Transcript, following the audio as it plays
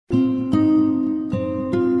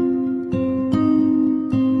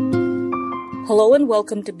Hello and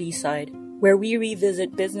welcome to B-Side, where we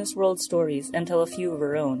revisit business world stories and tell a few of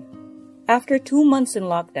our own. After 2 months in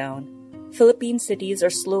lockdown, Philippine cities are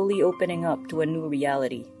slowly opening up to a new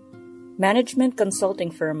reality. Management consulting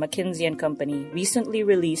firm McKinsey & Company recently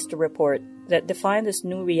released a report that defined this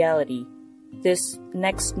new reality, this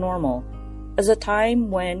next normal, as a time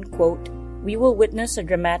when, quote, we will witness a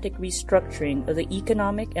dramatic restructuring of the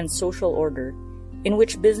economic and social order in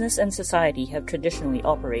which business and society have traditionally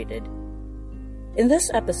operated. In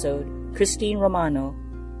this episode, Christine Romano,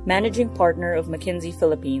 managing partner of McKinsey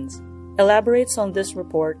Philippines, elaborates on this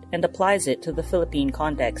report and applies it to the Philippine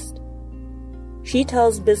context. She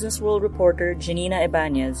tells Business World reporter Janina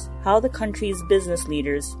Ibanez how the country's business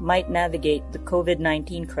leaders might navigate the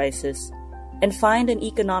COVID-19 crisis and find an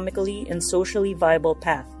economically and socially viable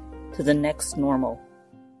path to the next normal.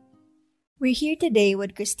 We're here today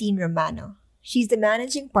with Christine Romano. She's the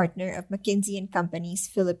managing partner of McKinsey & Company's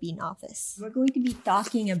Philippine office. We're going to be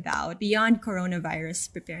talking about beyond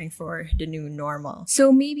coronavirus, preparing for the new normal.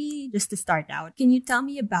 So maybe just to start out, can you tell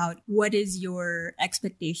me about what is your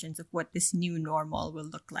expectations of what this new normal will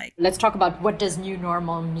look like? Let's talk about what does new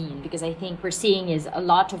normal mean, because I think we're seeing is a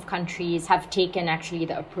lot of countries have taken actually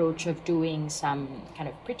the approach of doing some kind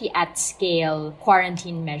of pretty at scale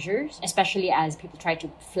quarantine measures, especially as people try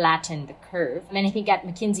to flatten the curve. And I think at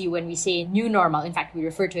McKinsey, when we say new normal, in fact, we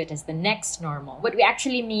refer to it as the next normal. What we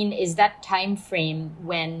actually mean is that time frame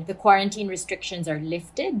when the quarantine restrictions are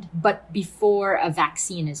lifted, but before a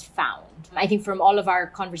vaccine is found. I think from all of our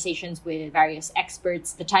conversations with various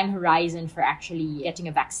experts, the time horizon for actually getting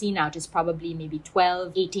a vaccine out is probably maybe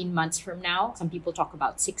 12, 18 months from now. Some people talk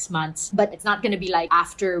about 6 months, but it's not going to be like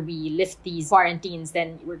after we lift these quarantines,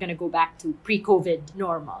 then we're going to go back to pre-COVID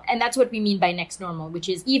normal. And that's what we mean by next normal, which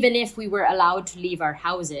is even if we were allowed to leave our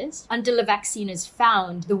houses, until a vaccine is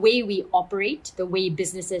found, the way we operate, the way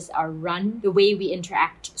businesses are run, the way we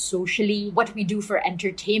interact socially, what we do for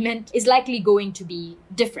entertainment is likely going to be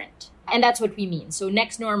different. And that's what we mean. So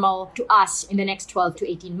next normal to us in the next 12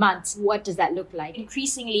 to 18 months, what does that look like?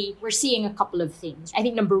 Increasingly, we're seeing a couple of things. I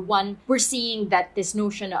think number one, we're seeing that this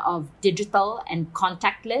notion of digital and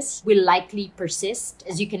contactless will likely persist.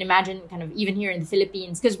 As you can imagine, kind of even here in the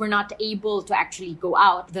Philippines, because we're not able to actually go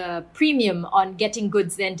out, the premium on getting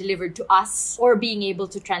goods then delivered to us or being able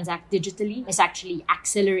to transact digitally is actually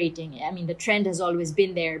accelerating. I mean, the trend has always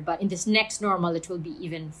been there, but in this next normal, it will be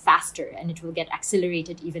even faster and it will get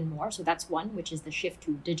accelerated even more. So that's one, which is the shift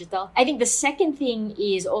to digital. I think the second thing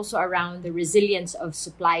is also around the resilience of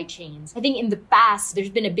supply chains. I think in the past, there's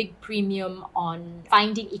been a big premium on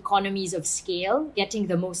finding economies of scale, getting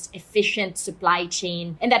the most efficient supply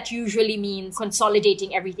chain. And that usually means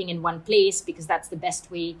consolidating everything in one place because that's the best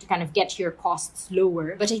way to kind of get your costs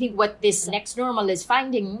lower. But I think what this next normal is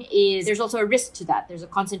finding is there's also a risk to that. There's a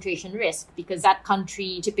concentration risk because that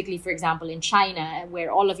country, typically, for example, in China, where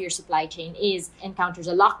all of your supply chain is, encounters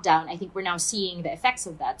a lockdown. I think we're now seeing the effects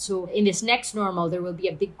of that. So in this next normal, there will be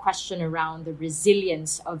a big question around the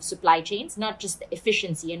resilience of supply chains, not just the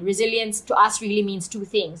efficiency. And resilience to us really means two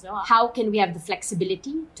things. No? How can we have the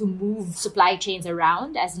flexibility to move supply chains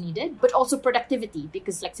around as needed, but also productivity,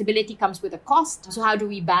 because flexibility comes with a cost. So how do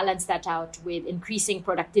we balance that out with increasing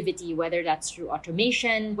productivity, whether that's through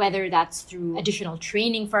automation, whether that's through additional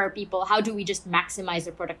training for our people? How do we just maximize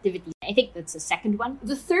their productivity? I think that's the second one.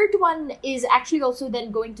 The third one is actually also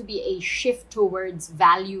then going to be a shift towards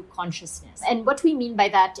value consciousness. And what we mean by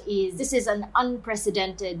that is this is an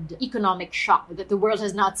unprecedented economic shock that the world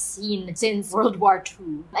has not seen since World War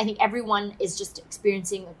II. I think everyone is just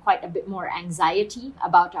experiencing quite a bit more anxiety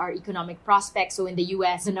about our economic prospects. So in the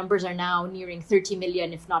US, the numbers are now nearing 30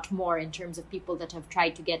 million, if not more, in terms of people that have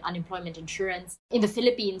tried to get unemployment insurance. In the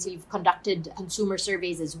Philippines, we've conducted consumer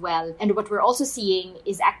surveys as well. And what we're also seeing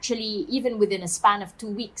is actually, even within a span of 2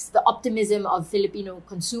 weeks, the optimism of Filipino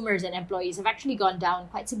consumers and employees have actually gone down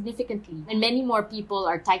quite significantly. And many more people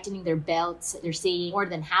are tightening their belts. They're saying more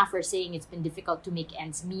than half are saying it's been difficult to make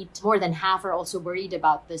ends meet. More than half are also worried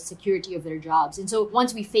about the security of their jobs. And so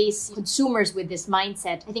once we face consumers with this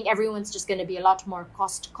mindset, I think everyone's just going to be a lot more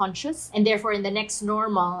cost conscious. And therefore, in the next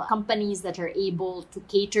normal, companies that are able to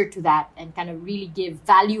cater to that and kind of really give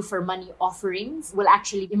value for money offerings will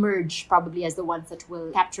actually emerge probably as the ones that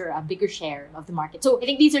will capture a bigger share of the market. So I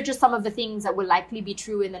think these are just some of the things that will likely be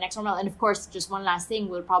true in in the next normal. And of course, just one last thing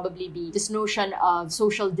will probably be this notion of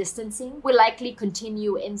social distancing will likely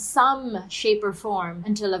continue in some shape or form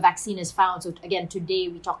until a vaccine is found. So again, today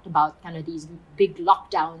we talked about kind of these big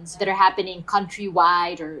lockdowns that are happening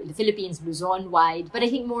countrywide or the Philippines, Luzon-wide. But I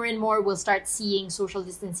think more and more we'll start seeing social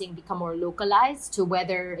distancing become more localized to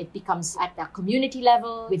whether it becomes at the community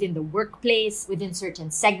level, within the workplace, within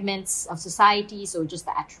certain segments of society, so just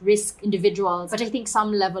the at-risk individuals. But I think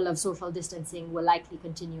some level of social distancing will likely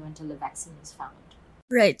continue until the vaccine is found.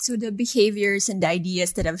 Right. So the behaviors and the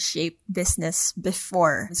ideas that have shaped business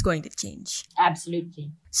before is going to change.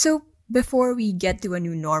 Absolutely. So before we get to a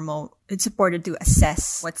new normal, it's important to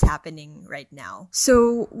assess what's happening right now.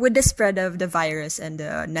 So with the spread of the virus and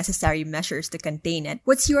the necessary measures to contain it,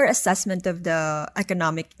 what's your assessment of the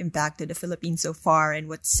economic impact to the Philippines so far and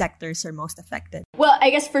what sectors are most affected? Well, I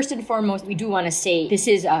guess first and foremost, we do want to say this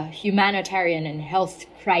is a humanitarian and health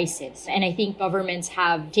crisis. And I think governments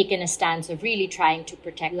have taken a stance of really trying to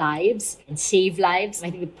protect lives and save lives.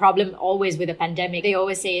 I think the problem always with a pandemic, they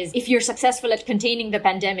always say is if you're successful at containing the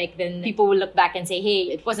pandemic, then people will look back and say, hey,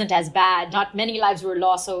 it wasn't as bad. Not many lives were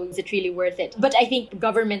lost, so is it really worth it? But I think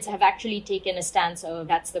governments have actually taken a stance of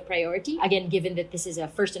that's the priority. Again, given that this is a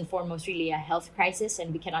first and foremost really a health crisis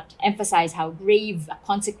and we cannot emphasize how grave a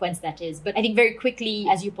consequence that is. But I think very quickly,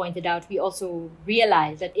 as you pointed out, we also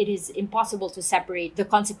realize that it is impossible to separate the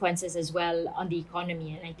consequences as well on the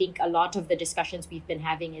economy. And I think a lot of the discussions we've been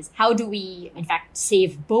having is how do we, in fact,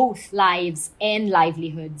 save both lives and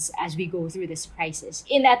livelihoods as we go through this crisis?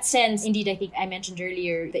 In that sense, indeed, I think I mentioned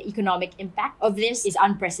earlier, the economic impact of this is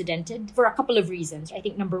unprecedented for a couple of reasons. I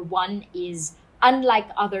think number one is unlike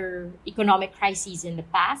other economic crises in the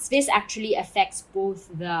past, this actually affects both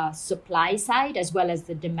the supply side as well as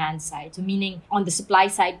the demand side. So meaning on the supply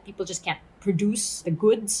side, people just can't produce the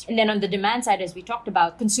goods. And then on the demand side, as we talked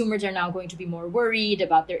about, consumers are now going to be more worried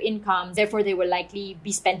about their incomes. Therefore, they will likely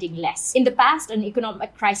be spending less. In the past, an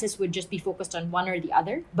economic crisis would just be focused on one or the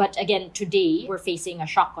other. But again, today, we're facing a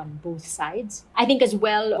shock on both sides. I think as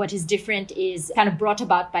well, what is different is kind of brought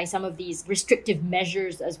about by some of these restrictive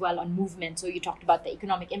measures as well on movement. So you talked about the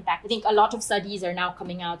economic impact. I think a lot of studies are now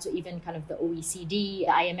coming out. So even kind of the OECD, the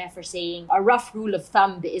IMF are saying a rough rule of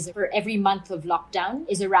thumb is for every month of lockdown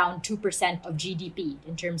is around 2% of GDP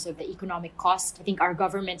in terms of the economic cost. I think our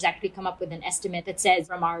government has actually come up with an estimate that says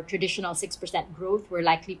from our traditional 6% growth, we're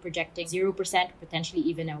likely projecting 0%, potentially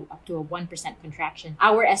even up to a 1% contraction.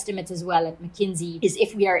 Our estimates as well at McKinsey is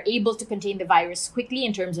if we are able to contain the virus quickly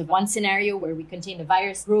in terms of one scenario where we contain the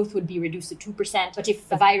virus, growth would be reduced to 2%. But if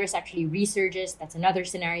the virus actually resurges, that's another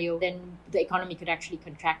scenario, then the economy could actually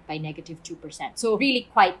contract by negative 2%. So really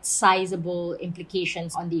quite sizable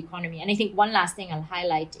implications on the economy. And I think one last thing I'll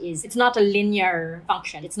highlight is it's not a linear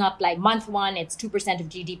function. It's not like month one, it's 2% of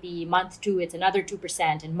GDP, month two, it's another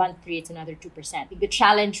 2%, and month three, it's another 2%. The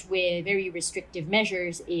challenge with very restrictive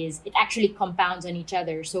measures is it actually compounds on each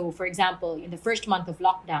other. So for example, in the first month of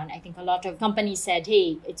lockdown, I think a lot of companies said,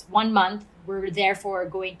 hey, it's 1 month, we're therefore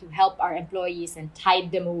going to help our employees and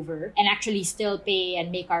tide them over and actually still pay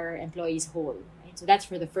and make our employees whole. So that's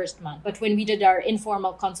for the first month. But when we did our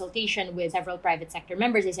informal consultation with several private sector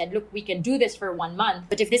members, they said, look, we can do this for 1 month.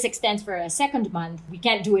 But if this extends for a second month, we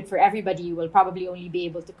can't do it for everybody. We'll probably only be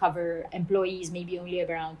able to cover employees, maybe only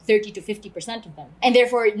around 30 to 50% of them. And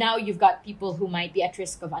therefore, now you've got people who might be at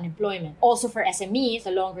risk of unemployment. Also for SMEs,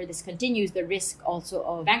 the longer this continues, the risk also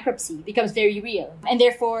of bankruptcy becomes very real. And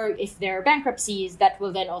therefore, if there are bankruptcies, that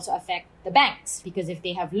will then also affect the banks, because if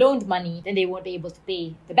they have loaned money, then they won't be able to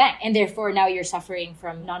pay the bank. And therefore, now you're suffering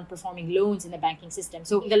from non-performing loans in the banking system.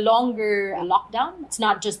 So the longer a lockdown, it's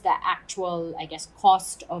not just the actual,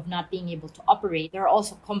 cost of not being able to operate. There are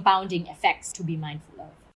also compounding effects to be mindful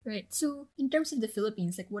of. Right. So in terms of the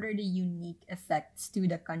Philippines, what are the unique effects to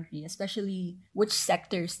the country, especially which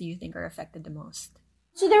sectors do you think are affected the most?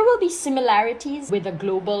 So there will be similarities with a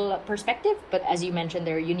global perspective, but as you mentioned,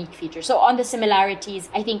 there are unique features. So on the similarities,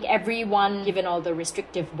 I think everyone, given all the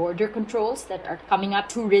restrictive border controls that are coming up,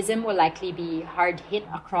 tourism will likely be hard hit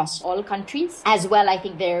across all countries. As well, I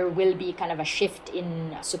think there will be kind of a shift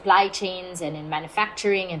in supply chains and in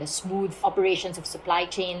manufacturing and the smooth operations of supply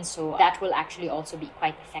chains. So that will actually also be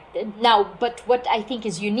quite affected. Now, but what I think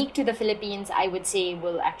is unique to the Philippines, I would say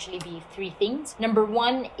will actually be 3 things. Number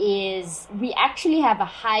one is we actually have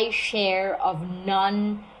a high share of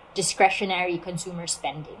discretionary consumer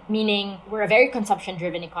spending, meaning we're a very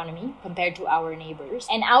consumption-driven economy compared to our neighbors.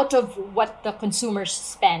 And out of what the consumers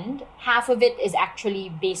spend, half of it is actually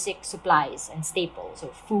basic supplies and staples, so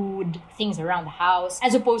food, things around the house,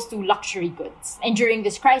 as opposed to luxury goods. And during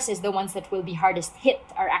this crisis, the ones that will be hardest hit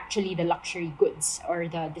are actually the luxury goods or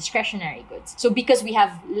the discretionary goods. So because we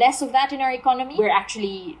have less of that in our economy, we're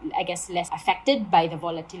actually, I guess, less affected by the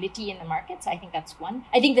volatility in the markets. I think that's one.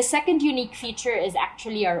 I think the second unique feature is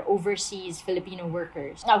actually our overseas Filipino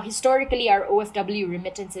workers. Now, historically, our OFW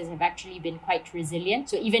remittances have actually been quite resilient.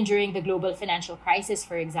 So even during the global financial crisis,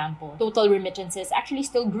 for example, total remittances actually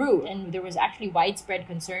still grew. And there was actually widespread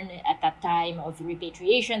concern at that time of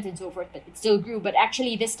repatriations and so forth, but it still grew. But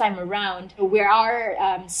actually, this time around, we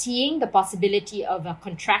are seeing the possibility of a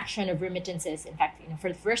contraction of remittances. In fact, for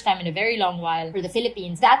the first time in a very long while for the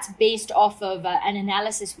Philippines. That's based off of an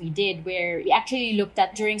analysis we did where we actually looked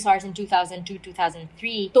at during SARS in 2002,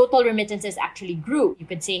 2003, total remittances actually grew. You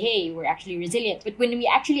could say, hey, we're actually resilient. But when we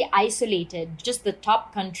actually isolated just the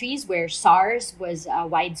top countries where SARS was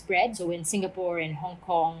widespread, so in Singapore and Hong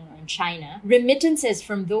Kong and China, remittances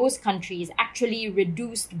from those countries actually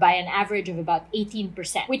reduced by an average of about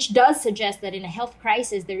 18%, which does suggest that in a health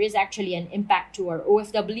crisis, there is actually an impact to our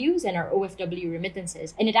OFWs and our OFW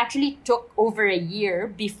remittances. And it actually took over a year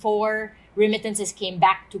before remittances came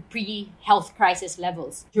back to pre-health crisis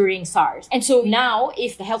levels during SARS. And so now,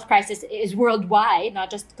 if the health crisis is worldwide, not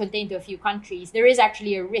just contained to a few countries, there is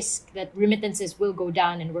actually a risk that remittances will go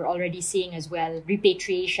down. And we're already seeing as well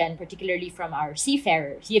repatriation, particularly from our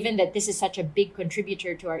seafarers. Given that this is such a big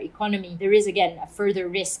contributor to our economy, there is again a further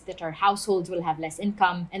risk that our households will have less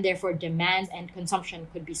income and therefore demand and consumption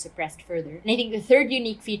could be suppressed further. And I think the third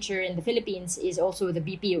unique feature in the Philippines is also the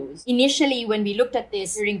BPOs. Initially, when we looked at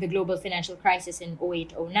this during the global financial crisis in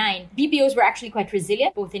 08-09, BPOs were actually quite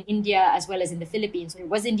resilient, both in India as well as in the Philippines. There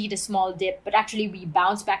was indeed a small dip, but actually we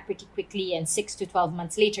bounced back pretty quickly, and 6 to 12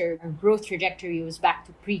 months later, our growth trajectory was back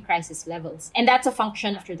to pre-crisis levels. And that's a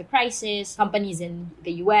function after the crisis. Companies in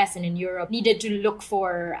the US and in Europe needed to look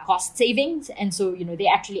for cost savings, and so, they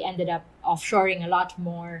actually ended up offshoring a lot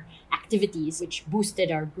more activities, which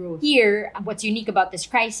boosted our growth. Here, what's unique about this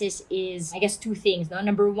crisis is, I guess, two things. No?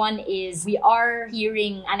 Number one is we are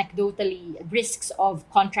hearing anecdotally risks of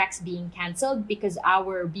contracts being canceled because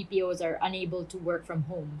our BPOs are unable to work from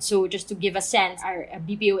home. So just to give a sense, our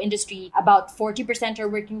BPO industry, about 40% are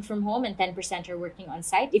working from home and 10% are working on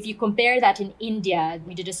site. If you compare that in India,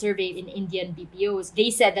 we did a survey in Indian BPOs,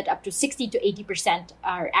 they said that up to 60 to 80%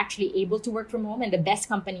 are actually able to work from home, and the best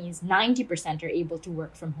companies, 90% are able to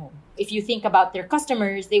work from home. If you think about their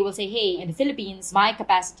customers, they will say, hey, in the Philippines, my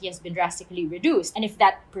capacity has been drastically reduced. And if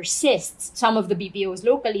that persists, some of the BPOs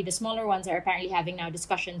locally, the smaller ones, are apparently having now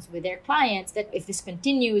discussions with their clients that if this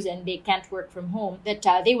continues and they can't work from home, that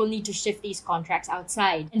they will need to shift these contracts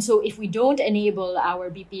outside. And so if we don't enable our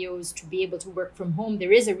BPOs to be able to work from home,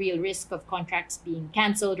 there is a real risk of contracts being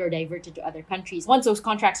canceled or diverted to other countries. Once those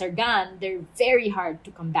contracts are gone, they're very hard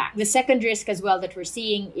to come back. The second risk as well that we're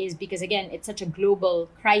seeing is because, again, it's such a global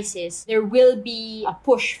crisis, there will be a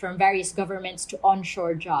push from various governments to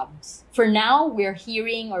onshore jobs. For now, we're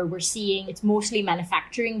hearing or we're seeing it's mostly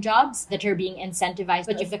manufacturing jobs that are being incentivized.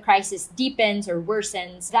 But if the crisis deepens or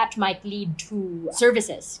worsens, that might lead to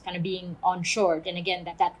services kind of being onshored. And again,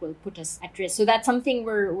 that will put us at risk. So that's something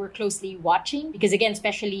we're closely watching because, again,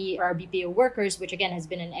 especially for our BPO workers, which again has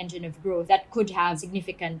been an engine of growth, that could have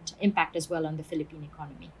significant impact as well on the Philippine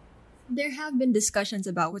economy. There have been discussions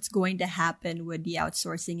about what's going to happen with the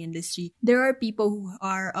outsourcing industry. There are people who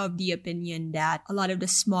are of the opinion that a lot of the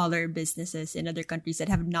smaller businesses in other countries that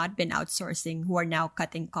have not been outsourcing, who are now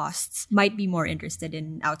cutting costs, might be more interested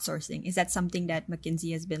in outsourcing. Is that something that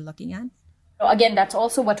McKinsey has been looking at? Again, that's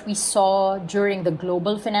also what we saw during the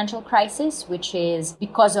global financial crisis, which is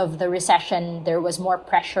because of the recession, there was more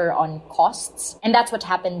pressure on costs. And that's what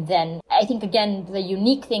happened then. I think, again, the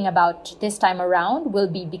unique thing about this time around will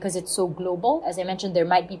be because it's so global. As I mentioned, there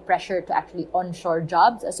might be pressure to actually onshore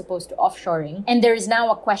jobs as opposed to offshoring. And there is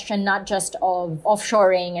now a question not just of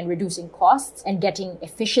offshoring and reducing costs and getting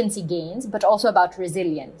efficiency gains, but also about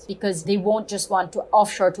resilience, because they won't just want to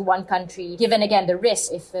offshore to one country, given, again, the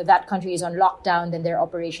risk if that country is on lockdown, then their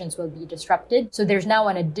operations will be disrupted. So there's now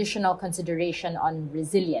an additional consideration on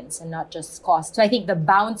resilience and not just cost. So I think the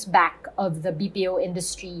bounce back of the BPO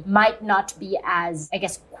industry might not be as,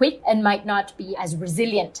 quick and might not be as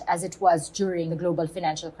resilient as it was during the global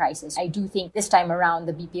financial crisis. I do think this time around,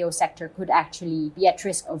 the BPO sector could actually be at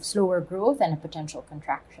risk of slower growth and a potential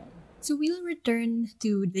contraction. So we'll return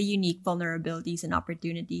to the unique vulnerabilities and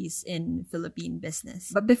opportunities in Philippine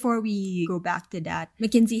business. But before we go back to that,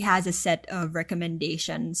 McKinsey has a set of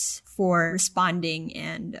recommendations for responding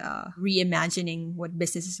and reimagining what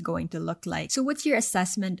business is going to look like. So what's your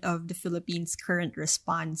assessment of the Philippines' current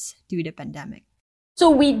response to the pandemic? So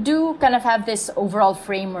we do kind of have this overall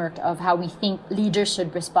framework of how we think leaders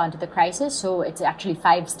should respond to the crisis. So it's actually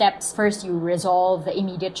 5 steps. First, you resolve the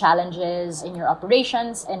immediate challenges in your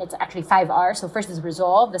operations, and it's actually 5 R's. So first is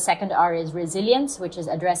resolve. The second R is resilience, which is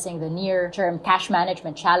addressing the near-term cash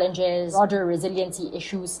management challenges, broader resiliency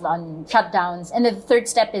issues on shutdowns. And the third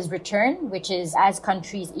step is return, which is as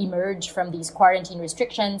countries emerge from these quarantine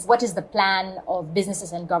restrictions, what is the plan of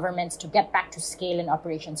businesses and governments to get back to scale and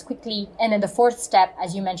operations quickly? And then the fourth step,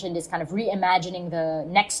 as you mentioned, is kind of reimagining the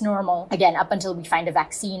next normal. Again, up until we find a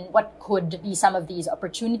vaccine, what could be some of these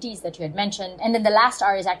opportunities that you had mentioned? And then the last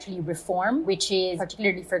R is actually reform, which is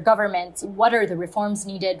particularly for governments. What are the reforms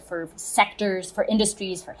needed for sectors, for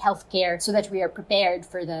industries, for healthcare, so that we are prepared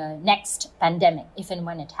for the next pandemic, if and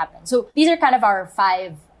when it happens? So these are kind of our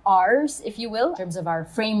 5 R's, if you will, in terms of our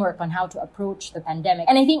framework on how to approach the pandemic.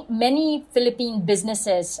 And I think many Philippine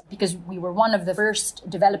businesses, because we were one of the first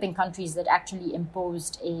developing countries that actually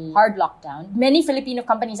imposed a hard lockdown, many Filipino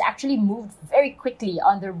companies actually moved very quickly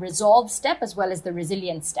on the resolve step as well as the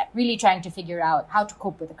resilience step, really trying to figure out how to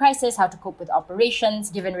cope with the crisis, how to cope with operations,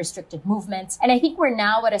 given restricted movements. And I think we're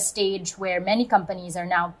now at a stage where many companies are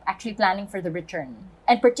now actually planning for the return,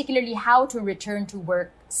 and particularly how to return to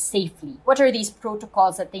work safely. What are these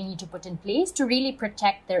protocols that they need to put in place to really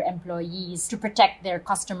protect their employees, to protect their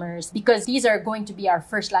customers, because these are going to be our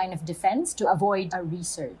first line of defense to avoid a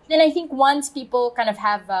resurge. Then I think once people kind of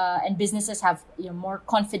have, and businesses have more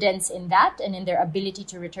confidence in that and in their ability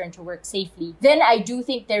to return to work safely, then I do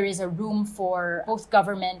think there is a room for both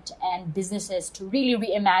government and businesses to really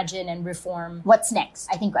reimagine and reform what's next.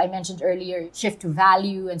 I think I mentioned earlier, shift to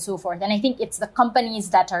value and so forth. And I think it's the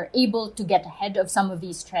companies that are able to get ahead of some of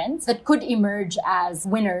these trends that could emerge as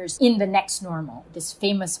winners in the next normal. This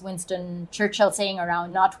famous Winston Churchill saying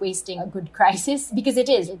around not wasting a good crisis, because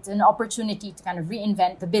it's an opportunity to kind of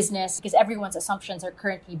reinvent the business, because everyone's assumptions are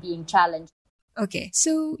currently being challenged. Okay,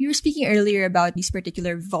 so you were speaking earlier about these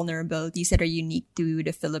particular vulnerabilities that are unique to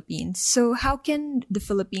the Philippines. So how can the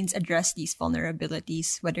Philippines address these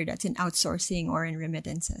vulnerabilities, whether that's in outsourcing or in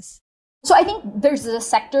remittances? So I think there's a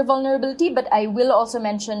sector vulnerability, but I will also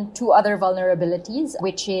mention 2 other vulnerabilities,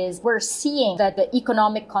 which is we're seeing that the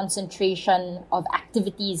economic concentration of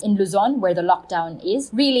activities in Luzon, where the lockdown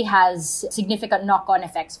is, really has significant knock-on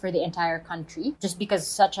effects for the entire country, just because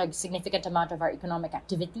such a significant amount of our economic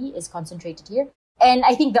activity is concentrated here. And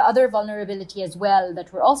I think the other vulnerability as well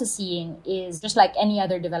that we're also seeing is, just like any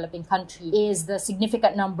other developing country, is the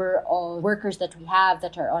significant number of workers that we have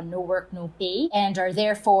that are on no work, no pay, and are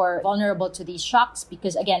therefore vulnerable to these shocks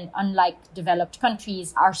because, again, unlike developed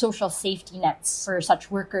countries, our social safety nets for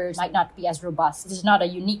such workers might not be as robust. This is not a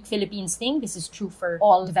unique Philippines thing. This is true for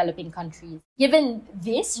all developing countries. Given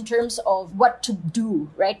this, in terms of what to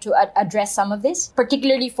do, right, to address some of this,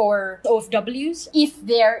 particularly for OFWs, if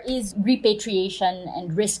there is repatriation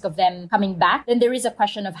and risk of them coming back, then there is a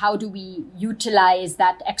question of how do we utilize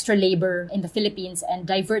that extra labor in the Philippines and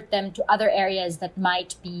divert them to other areas that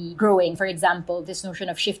might be growing. For example, this notion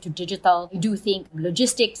of shift to digital. I do think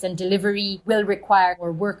logistics and delivery will require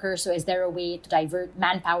more workers. So is there a way to divert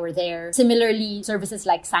manpower there? Similarly, services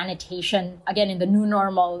like sanitation. Again, in the new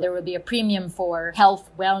normal, there will be a premium for health,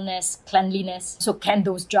 wellness, cleanliness. So can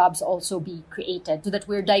those jobs also be created so that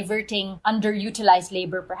we're diverting underutilized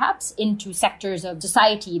labor perhaps into sectors of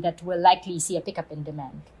society that will likely see a pickup in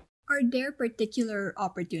demand? Are there particular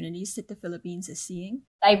opportunities that the Philippines is seeing?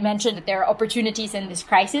 I mentioned that there are opportunities in this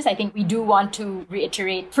crisis. I think we do want to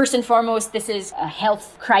reiterate, first and foremost, this is a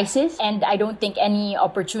health crisis, and I don't think any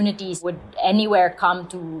opportunities would anywhere come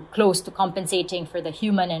to close to compensating for the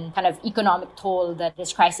human and kind of economic toll that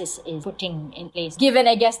this crisis is putting in place. Given,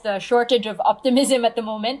 I guess, the shortage of optimism at the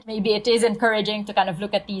moment, maybe it is encouraging to kind of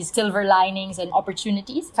look at these silver linings and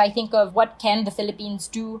opportunities. If I think of what can the Philippines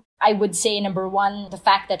do, I would say, number one, the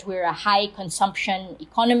fact that we're a high consumption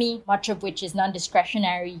economy, much of which is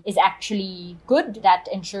non-discretionary, is actually good. That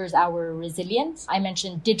ensures our resilience. I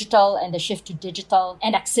mentioned digital and the shift to digital,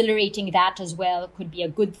 and accelerating that as well could be a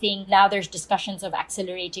good thing. Now there's discussions of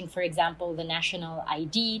accelerating, for example, the national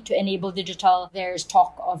ID to enable digital. There's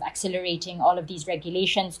talk of accelerating all of these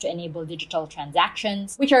regulations to enable digital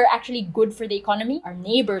transactions, which are actually good for the economy. Our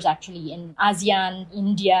neighbors actually in ASEAN,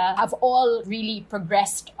 India, have all really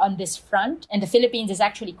progressed on this front. And the Philippines is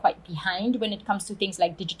actually quite behind when it comes to things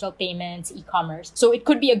like digital payments, e-commerce. So it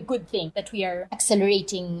could be a good thing that we are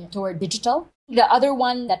accelerating toward digital. The other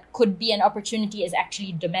one that could be an opportunity is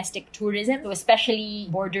actually domestic tourism. So especially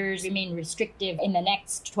borders remain restrictive in the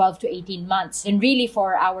next 12 to 18 months. And really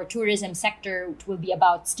for our tourism sector, it will be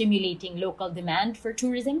about stimulating local demand for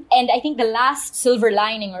tourism. And I think the last silver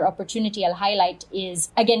lining or opportunity I'll highlight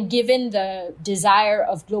is, again, given the desire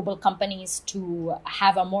of global companies to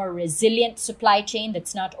have a more resilient supply chain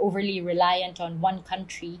that's not overly reliant on one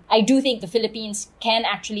country, I do think the Philippines can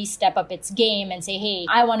actually step up its game and say, hey,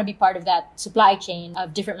 I want to be part of that supply chain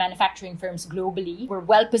of different manufacturing firms globally. We're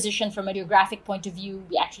well positioned from a geographic point of view.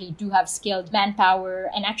 We actually do have skilled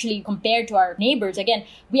manpower, and actually compared to our neighbors, again,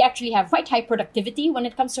 we actually have quite high productivity when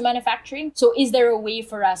it comes to manufacturing. So is there a way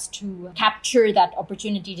for us to capture that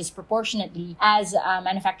opportunity disproportionately as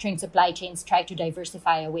manufacturing supply chains try to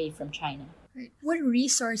diversify away from China? Right. What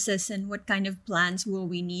resources and what kind of plans will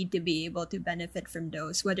we need to be able to benefit from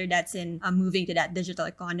those, whether that's in moving to that digital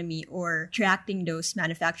economy or attracting those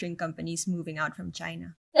manufacturing companies moving out from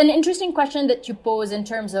China? An interesting question that you pose in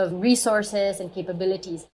terms of resources and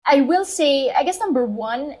capabilities. I will say, I guess number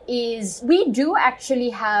one is we do actually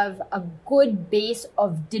have a good base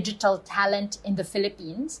of digital talent in the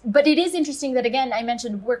Philippines. But it is interesting that, again, I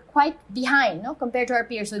mentioned we're quite behind, no, compared to our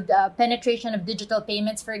peers. So the penetration of digital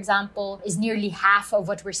payments, for example, is nearly half of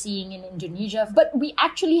what we're seeing in Indonesia. But we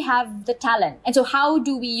actually have the talent. And so how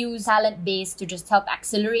do we use talent base to just help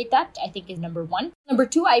accelerate that, I think is number one. Number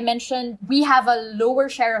two, I mentioned we have a lower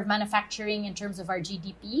share of manufacturing in terms of our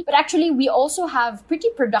GDP. But actually, we also have pretty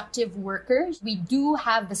productive workers. We do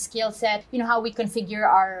have the skill set, how we configure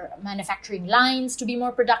our manufacturing lines to be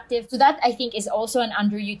more productive. So that, I think, is also an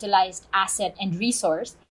underutilized asset and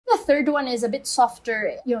resource. The third one is a bit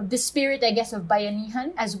softer, this spirit, I guess, of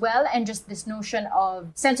bayanihan as well, and just this notion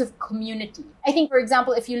of sense of community. I think, for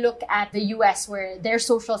example, if you look at the US, where their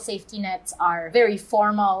social safety nets are very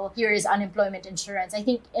formal, here is unemployment insurance. I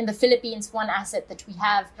think in the Philippines, one asset that we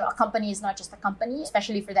have, a company is not just a company,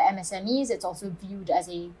 especially for the MSMEs. It's also viewed as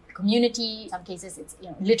a community. In some cases, it's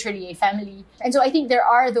literally a family. And so I think there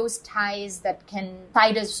are those ties that can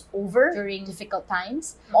tide us over during difficult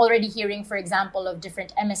times. I'm already hearing, for example, of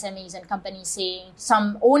different MSMEs and companies saying,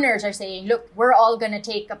 some owners are saying, look, we're all going to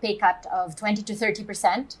take a pay cut of 20 to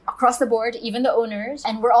 30% across the board, even the owners,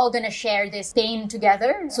 and we're all going to share this pain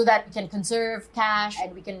together so that we can conserve cash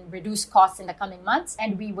and we can reduce costs in the coming months,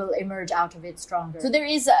 and we will emerge out of it stronger. So there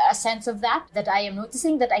is a sense of that I am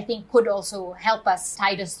noticing that I think could also help us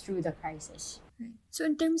tide us through the crisis. So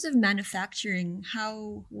in terms of manufacturing,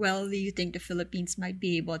 how well do you think the Philippines might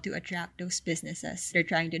be able to attract those businesses they're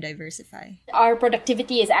trying to diversify? Our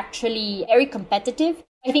productivity is actually very competitive.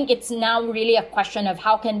 I think it's now really a question of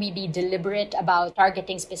how can we be deliberate about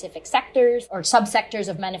targeting specific sectors or subsectors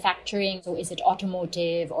of manufacturing. So is it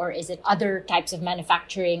automotive or is it other types of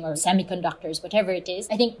manufacturing or semiconductors, whatever it is.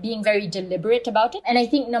 I think being very deliberate about it. And I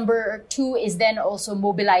think number two is then also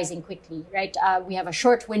mobilizing quickly, right? We have a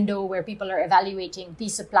short window where people are evaluating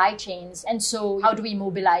these supply chains. And so how do we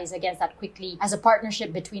mobilize against that quickly as a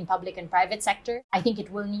partnership between public and private sector? I think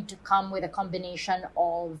it will need to come with a combination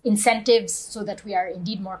of incentives so that we are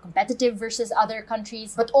indeed more competitive versus other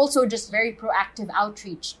countries, but also just very proactive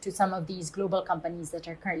outreach to some of these global companies that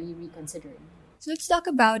are currently reconsidering. So let's talk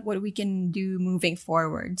about what we can do moving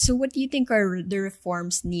forward. So what do you think are the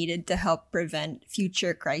reforms needed to help prevent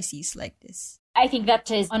future crises like this? I think that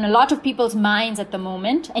is on a lot of people's minds at the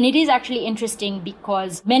moment. And it is actually interesting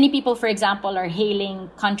because many people, for example, are hailing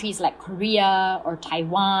countries like Korea or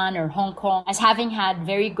Taiwan or Hong Kong as having had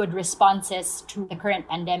very good responses to the current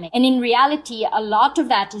pandemic. And in reality, a lot of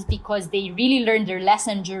that is because they really learned their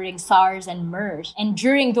lesson during SARS and MERS. And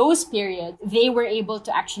during those periods, they were able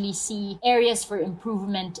to actually see areas for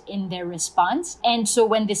improvement in their response. And so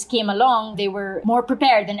when this came along, they were more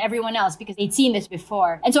prepared than everyone else because they'd seen this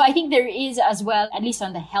before. And so I think there is as well, at least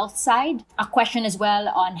on the health side, a question as well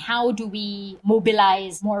on how do we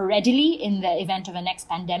mobilize more readily in the event of a next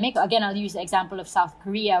pandemic. Again, I'll use the example of South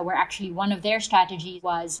Korea, where actually one of their strategies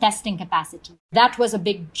was testing capacity. That was a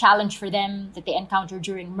big challenge for them that they encountered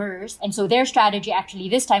during MERS. And so their strategy actually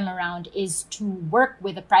this time around is to work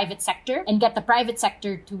with the private sector and get the private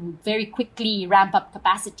sector to very quickly ramp up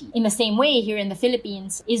capacity. In the same way, here in the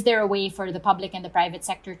Philippines, is there a way for the public and the private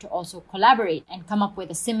sector to also collaborate and come up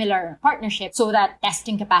with a similar partnership market so that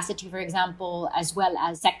testing capacity, for example, as well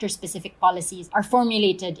as sector-specific policies are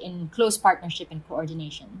formulated in close partnership and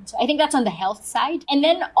coordination. So I think that's on the health side. And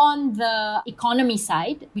then on the economy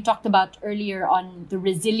side, we talked about earlier on the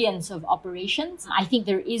resilience of operations. I think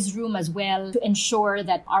there is room as well to ensure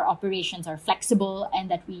that our operations are flexible and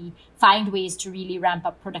that we find ways to really ramp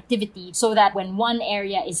up productivity so that when one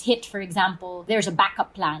area is hit, for example, there's a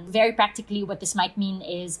backup plan. Very practically, what this might mean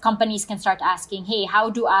is companies can start asking, hey, how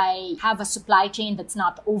do I have a supply chain that's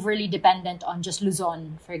not overly dependent on just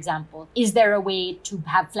Luzon, for example? Is there a way to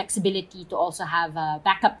have flexibility to also have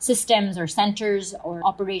backup systems or centers or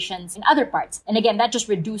operations in other parts? And again, that just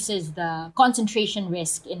reduces the concentration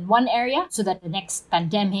risk in one area so that the next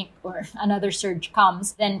pandemic or another surge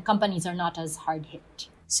comes, then companies are not as hard hit.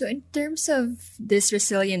 So in terms of this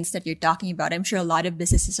resilience that you're talking about, I'm sure a lot of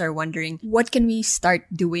businesses are wondering, what can we start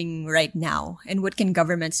doing right now? And what can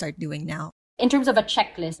government start doing now? In terms of a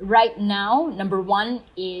checklist, right now, number one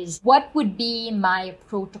is what would be my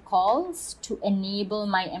protocols to enable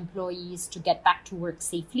my employees to get back to work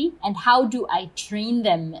safely? And how do I train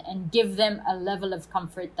them and give them a level of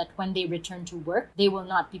comfort that when they return to work, they will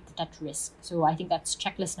not be put at risk? So I think that's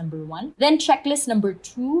checklist number one. Then checklist number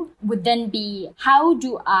two would then be, how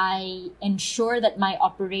do I ensure that my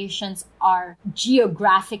operations are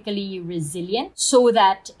geographically resilient so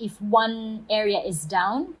that if one area is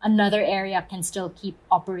down, another area can still keep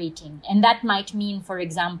operating? And that might mean, for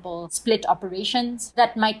example, split operations.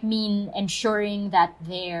 That might mean ensuring that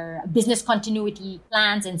their business continuity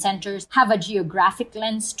plans and centers have a geographic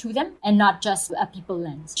lens to them and not just a people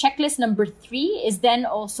lens. Checklist number three is then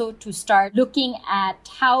also to start looking at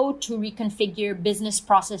how to reconfigure business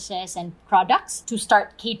processes and products to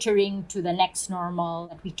start catering to the next normal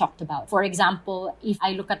that we talked about. For example, if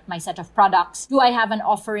I look at my set of products, do I have an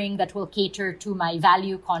offering that will cater to my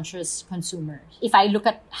value-conscious consumers? If I look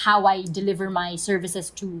at how I deliver my services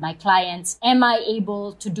to my clients, am I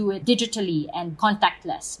able to do it digitally and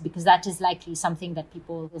contactless? Because that is likely something that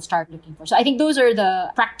people will start looking for. So I think those are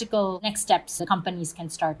the practical next steps that companies can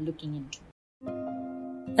start looking into.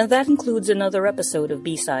 And that concludes another episode of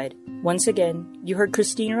B-Side. Once again, you heard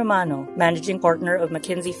Christine Romano, managing partner of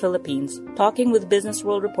McKinsey Philippines, talking with Business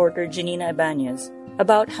World reporter Janina Ibanez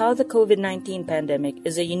about how the COVID-19 pandemic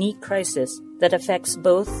is a unique crisis that affects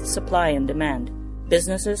both supply and demand.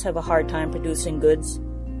 Businesses have a hard time producing goods,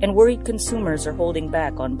 and worried consumers are holding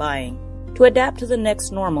back on buying. To adapt to the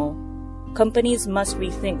next normal, companies must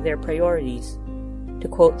rethink their priorities. To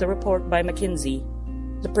quote the report by McKinsey,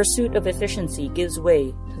 the pursuit of efficiency gives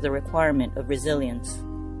way to the requirement of resilience.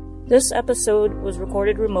 This episode was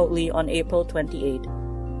recorded remotely on April 28.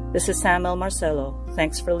 This is Sam El Marcelo.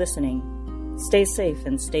 Thanks for listening. Stay safe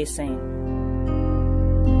and stay sane.